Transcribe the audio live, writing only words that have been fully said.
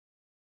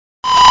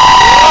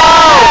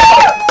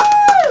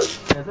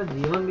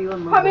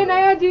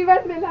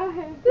जीवन मिला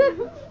है।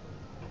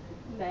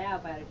 नया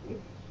apparently.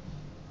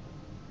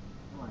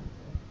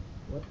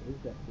 What is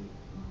that cake?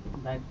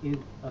 That is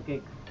a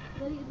cake.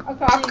 A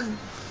cock.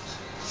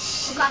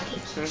 Kaki.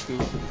 Thank you.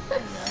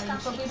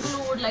 For people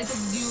who would like to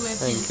give it.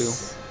 Thank you.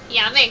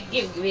 Yeah, make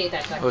give me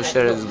that one. Oh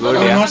shit, it's good.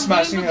 I'm Yeah. not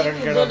smashing her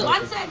and get out.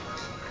 One sec.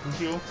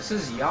 Thank you. This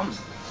is yum.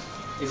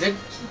 Is it?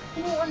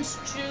 Who wants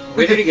to?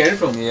 Where did you get it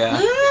from? Yeah.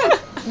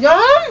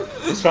 Yum.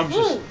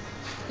 Scrumptious.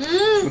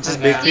 Which is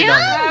bakery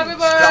down there. Happy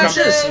birthday.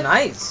 Scrumptious.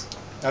 Nice.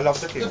 I love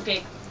the Good cake.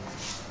 cake.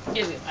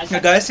 Give me. The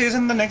guy stays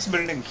in the next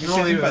building. He No,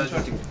 stays he in will.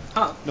 Panchwati.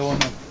 Huh. No,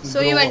 no.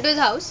 So you went to his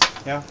house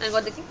Yeah. and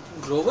got the cake?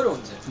 Grover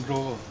owns it.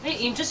 Grover. Hey,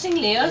 interesting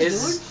layers, His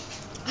dude.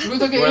 Dude,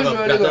 the cake is whatever,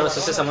 really brother or good.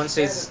 sister, someone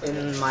stays in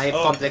my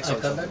Oh, complex I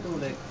also. got that too.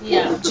 Like,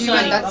 Yeah. Jeevan,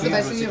 Sorry. that's the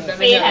best thing you've done.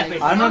 Fail in your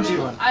happened. life. I'm not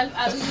Jeevan. I'll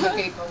The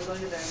cake.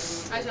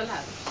 I shall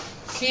have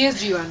it. She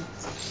is Jeevan.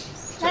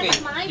 That's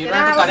my You bad.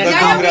 don't have to cut it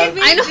Yeah, down.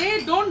 yeah, I know.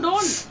 Wait, don't.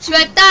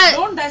 Shweta,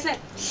 Don't dissect.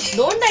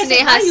 Don't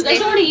dissect. Sneha, You guys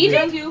Sneha. want to eat it?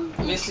 Thank you.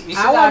 We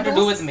still have to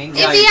do with main.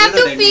 if we have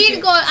to feed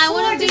God, I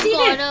want to just feed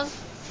eat it. Gaurav.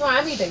 No,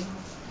 I'm eating.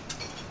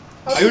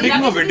 Are you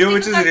taking a video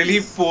which is really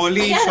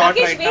poorly Yeah, shot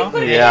Rakesh, right wait now?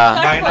 for it. Yeah.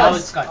 Cut Kind Now of.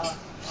 it's cut.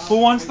 Who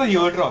wants the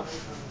eardrop?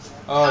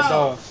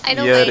 I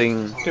know Earring.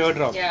 The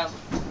teardrop. Yeah.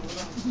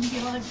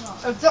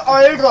 It's an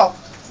oil drop.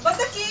 But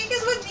the cake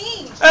is with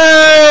me.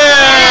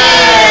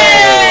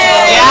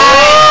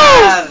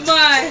 Yeah.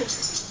 My.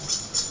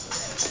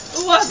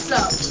 What's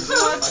up?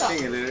 What's up?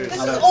 This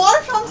is all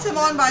from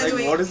Simon, by the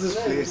way. What is this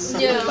place?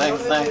 Yeah.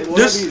 Thanks.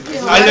 Just,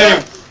 I'll tell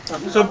you.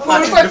 So, before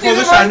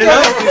the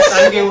chandelier,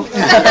 Thank you.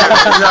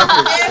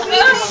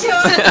 Everything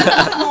here is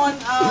Simon.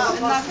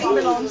 Nothing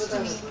belongs to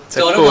me. It's a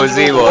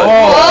cozy wall.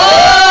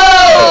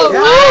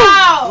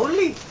 Wow!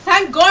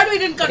 Thank God we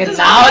didn't cut Okay, this.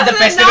 now out. the Now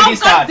festivity cut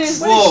starts.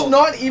 this. It's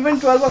not even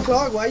 12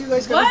 o'clock. Why are you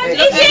guys What? coming?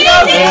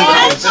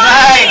 It's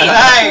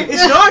Right.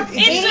 It's not.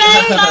 It's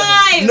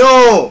 12:05.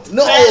 No.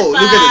 Look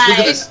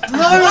at this. In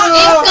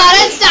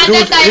current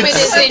standard time it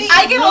isn't.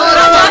 I can No, hold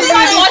no, on. no,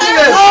 I no, can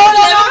no, hold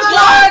no,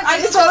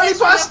 on. It's already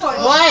past.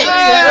 Why?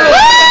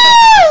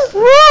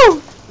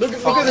 Look at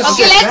this.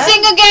 Okay, let's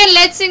sing again.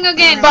 Let's sing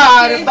again.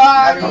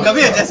 Come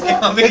here, just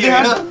come here.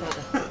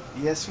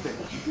 Yesterday.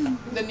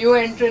 The new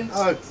entrance.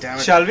 Oh, damn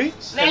it. shall we?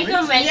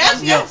 Welcome.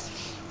 Yes.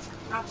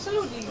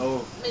 Absolutely.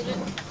 Oh.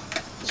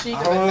 I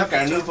have a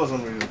candle for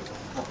some reason.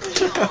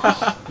 Is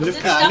it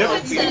stuck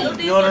with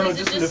sellotape No, or no, is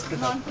it just lift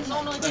it up.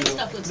 No, it's just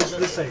stuck with sellotape.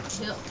 This side.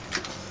 Here.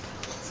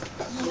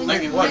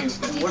 Like what? You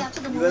guys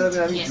have been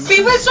having Yes. juice.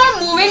 People stop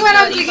moving when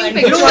I'm clicking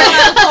You know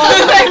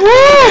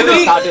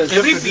pictures.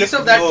 Every piece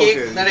of that Oh, cake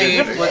okay. that I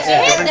ate was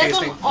Hey, different that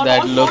tasting. one-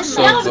 That looks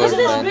so Yeah, good, because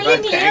it's man.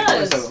 brilliant Thank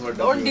layers. myself for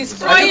Don't that.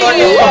 destroy I got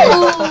it.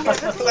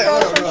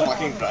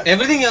 Fucking trash.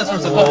 Everything else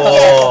was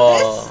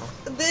Oh.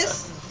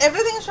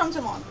 Everything is from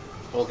Simon.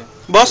 Okay.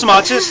 Boss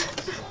marches.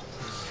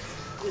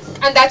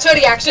 And that's your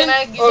reaction.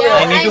 I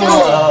need to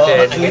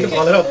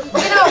follow it up.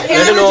 I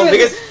need to know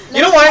because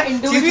you know what?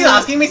 She's been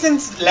asking me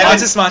since 11.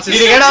 Marches.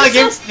 Did you get all the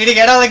gifts? Did you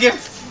get all the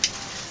gifts?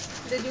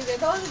 Did you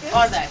get all the gifts?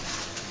 Or that.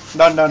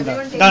 Done. Done.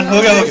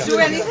 हो गया. Do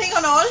anything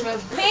on all?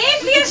 Wait,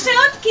 we are still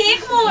on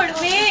cake mode.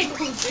 Wait.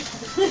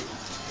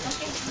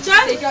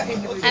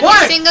 And we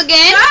sing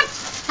again.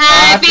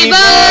 Happy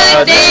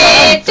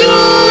birthday to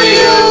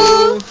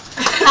you.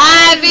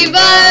 Happy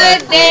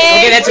birthday.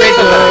 Okay, let's wait.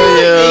 Oh,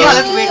 yeah. Yeah,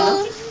 let's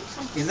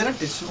wait. Is there a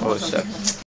tissue? Oh shit.